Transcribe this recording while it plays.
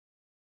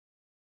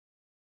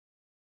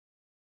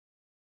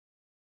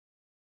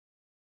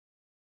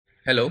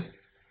Hello,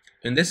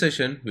 in this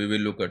session we will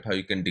look at how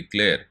you can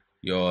declare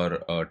your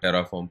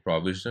Terraform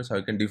provisioners, how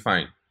you can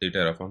define the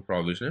Terraform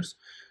provisioners.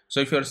 So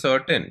if you're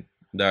certain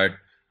that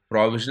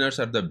provisioners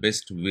are the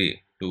best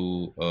way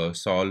to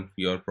solve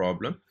your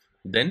problem,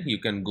 then you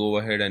can go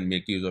ahead and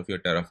make use of your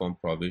Terraform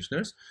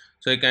provisioners.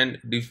 So you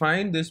can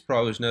define this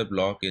provisioner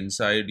block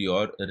inside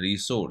your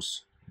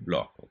resource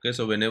block. Okay,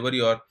 so whenever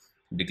you are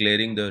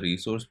declaring the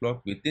resource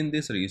block, within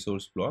this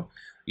resource block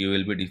you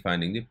will be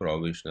defining the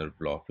provisioner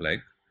block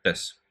like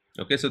this.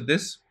 Okay, so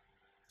this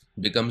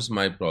becomes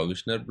my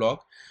provisioner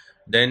block.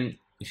 Then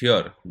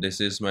here,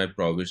 this is my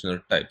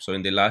provisioner type. So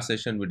in the last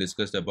session we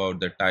discussed about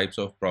the types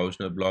of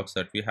provisioner blocks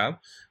that we have.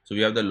 So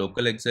we have the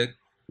local exec,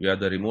 we have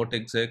the remote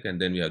exec,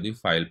 and then we have the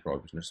file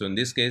provisioner. So in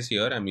this case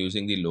here I'm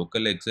using the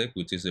local exec,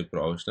 which is a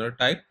provisioner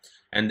type,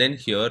 and then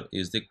here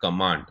is the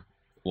command.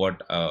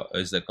 What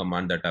is the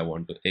command that I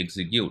want to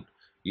execute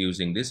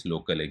using this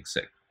local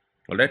exec.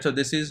 All right, so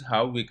this is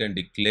how we can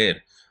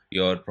declare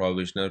your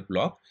provisioner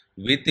block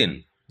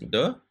within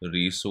the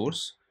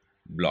resource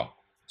block.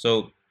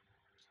 So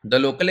the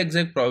local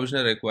exec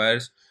provisioner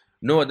requires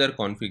no other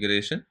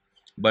configuration,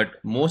 but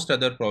most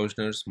other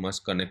provisioners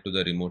must connect to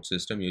the remote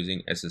system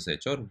using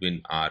SSH or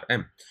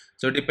WinRM.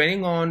 So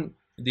depending on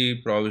the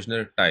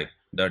provisioner type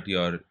that you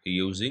are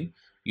using,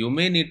 you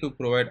may need to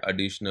provide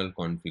additional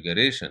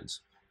configurations.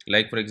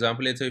 Like for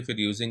example, let's say if you're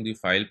using the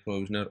file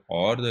provisioner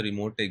or the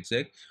remote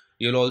exec,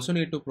 you'll also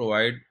need to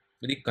provide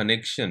the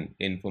connection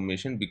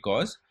information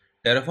because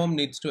Terraform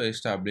needs to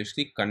establish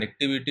the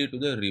connectivity to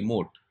the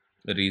remote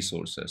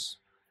resources.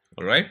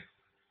 All right,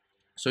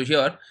 so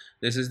here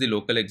this is the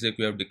local exec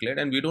we have declared,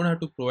 and we don't have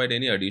to provide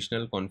any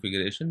additional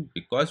configuration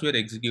because we are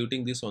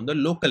executing this on the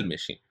local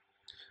machine.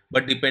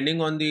 But depending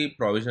on the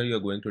provisioner you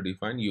are going to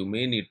define, you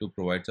may need to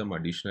provide some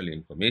additional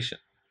information.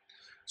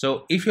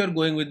 So if you are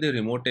going with the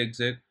remote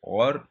exec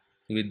or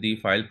with the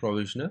file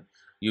provisioner,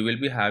 you will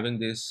be having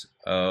this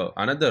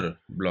another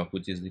block,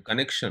 which is the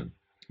connection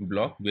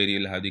block, where you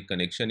will have the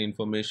connection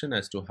information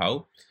as to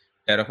how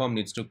Terraform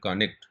needs to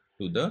connect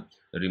to the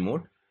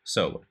remote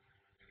server.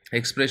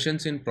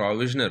 Expressions in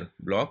provisioner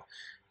block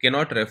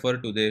cannot refer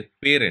to the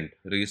parent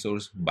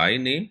resource by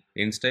name.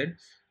 Instead,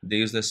 they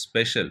use the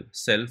special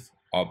self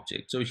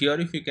object. So here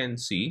if you can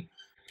see,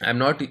 I'm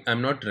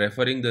not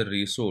referring the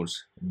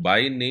resource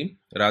by name,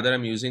 rather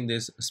I'm using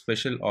this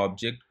special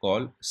object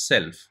called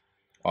self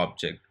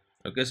object.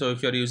 Okay, so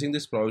if you are using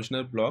this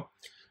provisioner block,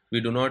 we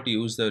do not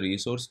use the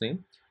resource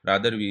name,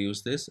 rather we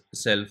use this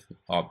self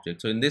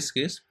object. So in this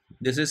case,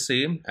 this is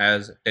same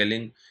as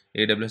telling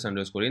AWS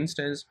underscore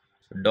instance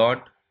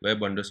dot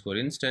web underscore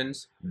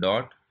instance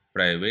dot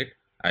private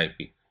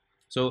IP.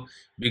 So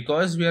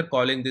because we are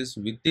calling this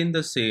within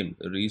the same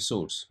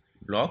resource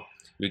block,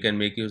 we can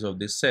make use of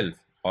this self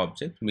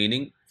object,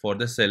 meaning for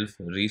the self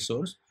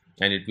resource,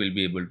 and it will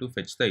be able to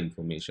fetch the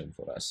information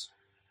for us.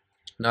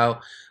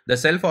 Now the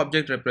self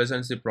object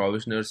represents the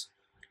provisioner's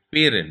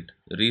parent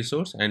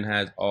resource and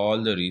has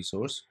all the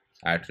resource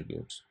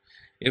attributes.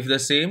 If the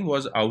same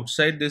was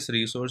outside this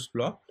resource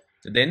block,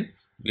 then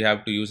we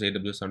have to use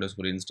AWS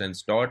underscore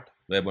instance dot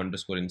web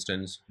underscore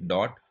instance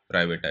dot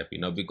private IP.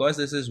 Now because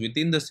this is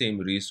within the same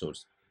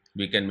resource,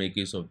 we can make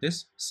use of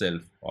this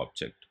self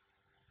object.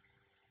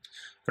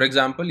 For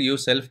example,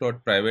 use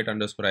self.private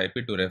underscore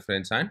IP to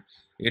reference an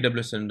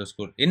AWS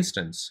underscore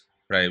instance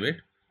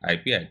private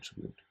IP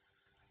attribute.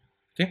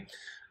 Okay.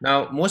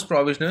 Now, most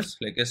provisioners,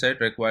 like I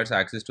said, requires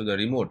access to the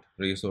remote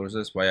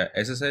resources via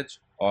SSH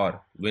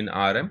or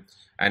WinRM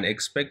and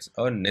expects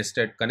a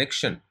nested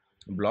connection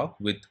block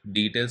with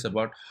details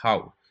about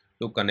how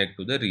to connect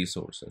to the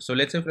resources. So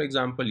let's say, for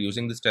example,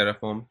 using this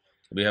Terraform,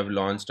 we have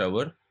launched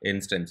our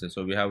instances.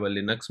 So we have a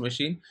Linux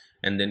machine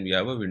and then we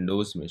have a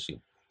Windows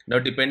machine. Now,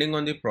 depending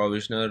on the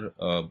provisioner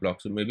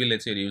block, so maybe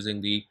let's say you're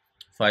using the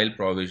file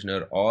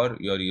provisioner or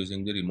you're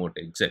using the remote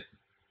exec.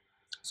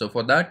 So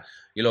for that,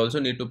 you'll also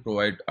need to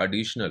provide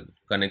additional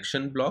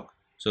connection block.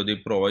 So the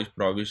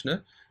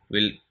provisioner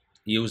will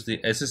use the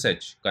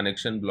SSH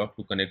connection block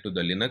to connect to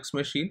the Linux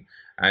machine,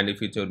 and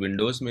if it's your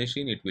Windows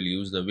machine, it will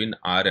use the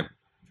WinRM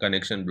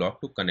connection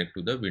block to connect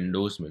to the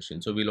Windows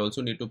machine. So we'll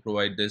also need to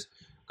provide this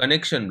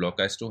connection block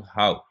as to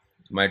how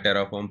my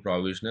Terraform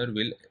provisioner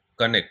will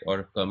connect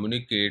or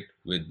communicate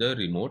with the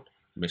remote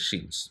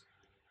machines.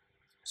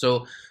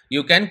 So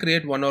you can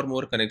create one or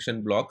more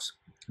connection blocks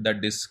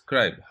that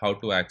describe how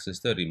to access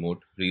the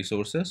remote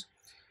resources.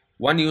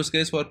 One use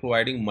case for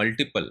providing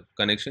multiple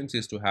connections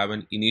is to have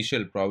an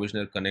initial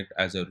provisioner connect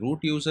as a root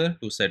user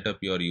to set up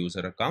your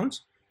user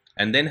accounts,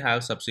 and then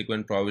have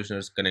subsequent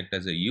provisioners connect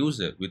as a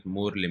user with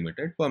more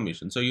limited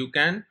permission. So you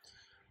can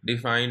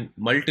define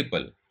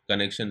multiple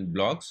connection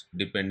blocks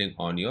depending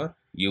on your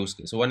use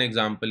case. So one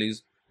example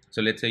is,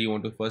 so let's say you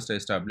want to first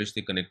establish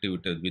the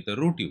connectivity with a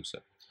root user,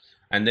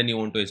 and then you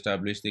want to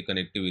establish the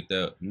connectivity with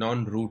a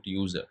non-root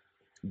user.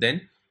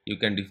 Then you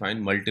can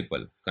define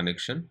multiple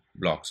connection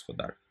blocks for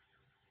that.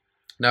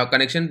 Now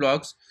connection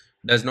blocks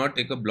does not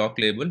take a block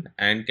label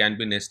and can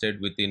be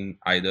nested within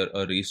either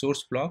a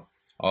resource block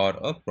or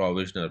a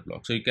provisioner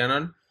block. So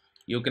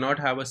you cannot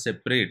have a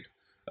separate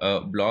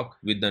block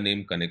with the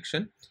name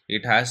connection,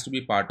 it has to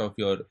be part of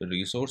your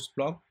resource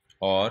block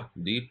or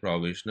the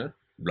provisioner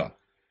block.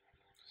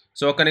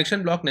 So a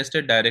connection block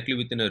nested directly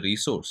within a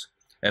resource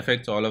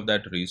affects all of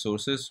that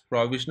resources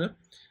provisioner,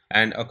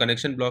 and a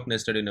connection block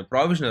nested in a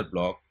provisioner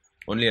block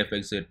only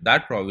affects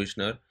that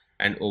provisioner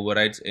and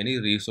overrides any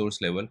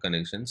resource level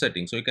connection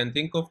setting. So you can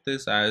think of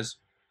this as,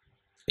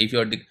 if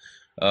you're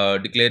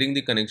declaring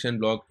the connection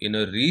block in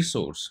a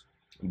resource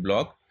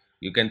block,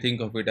 you can think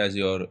of it as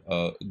your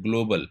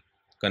global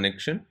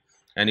connection,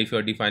 and if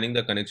you're defining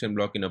the connection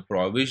block in a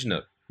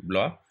provisioner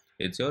block,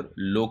 it's your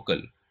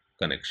local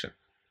connection.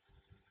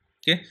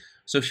 Okay,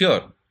 so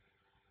here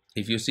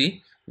if you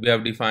see, we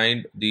have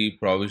defined the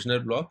provisioner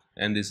block,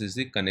 and this is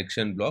the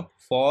connection block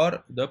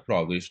for the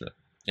provisioner,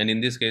 and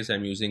in this case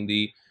I'm using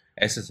the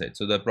SSH.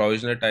 So the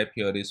provisioner type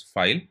here is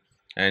file,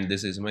 and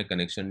this is my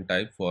connection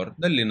type for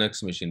the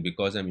Linux machine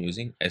because I'm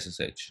using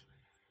SSH.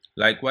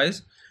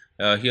 Likewise,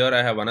 here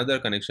I have another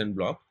connection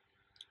block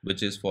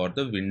which is for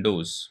the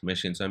Windows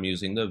machine, so I'm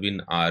using the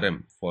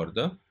WinRM for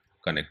the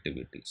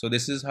connectivity. So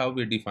this is how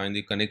we define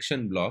the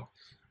connection block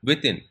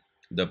within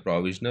the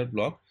provisioner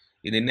block.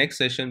 In the next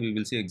session, we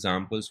will see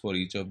examples for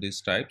each of these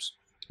types,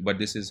 but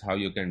this is how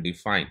you can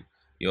define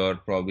your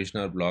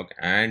provisioner block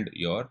and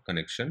your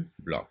connection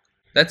block.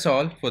 That's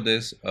all for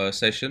this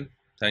session.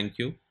 Thank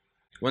you.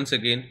 Once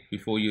again,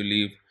 before you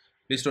leave,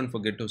 please don't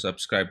forget to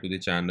subscribe to the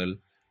channel,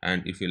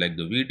 and if you like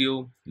the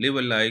video, leave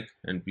a like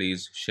and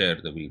please share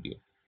the video.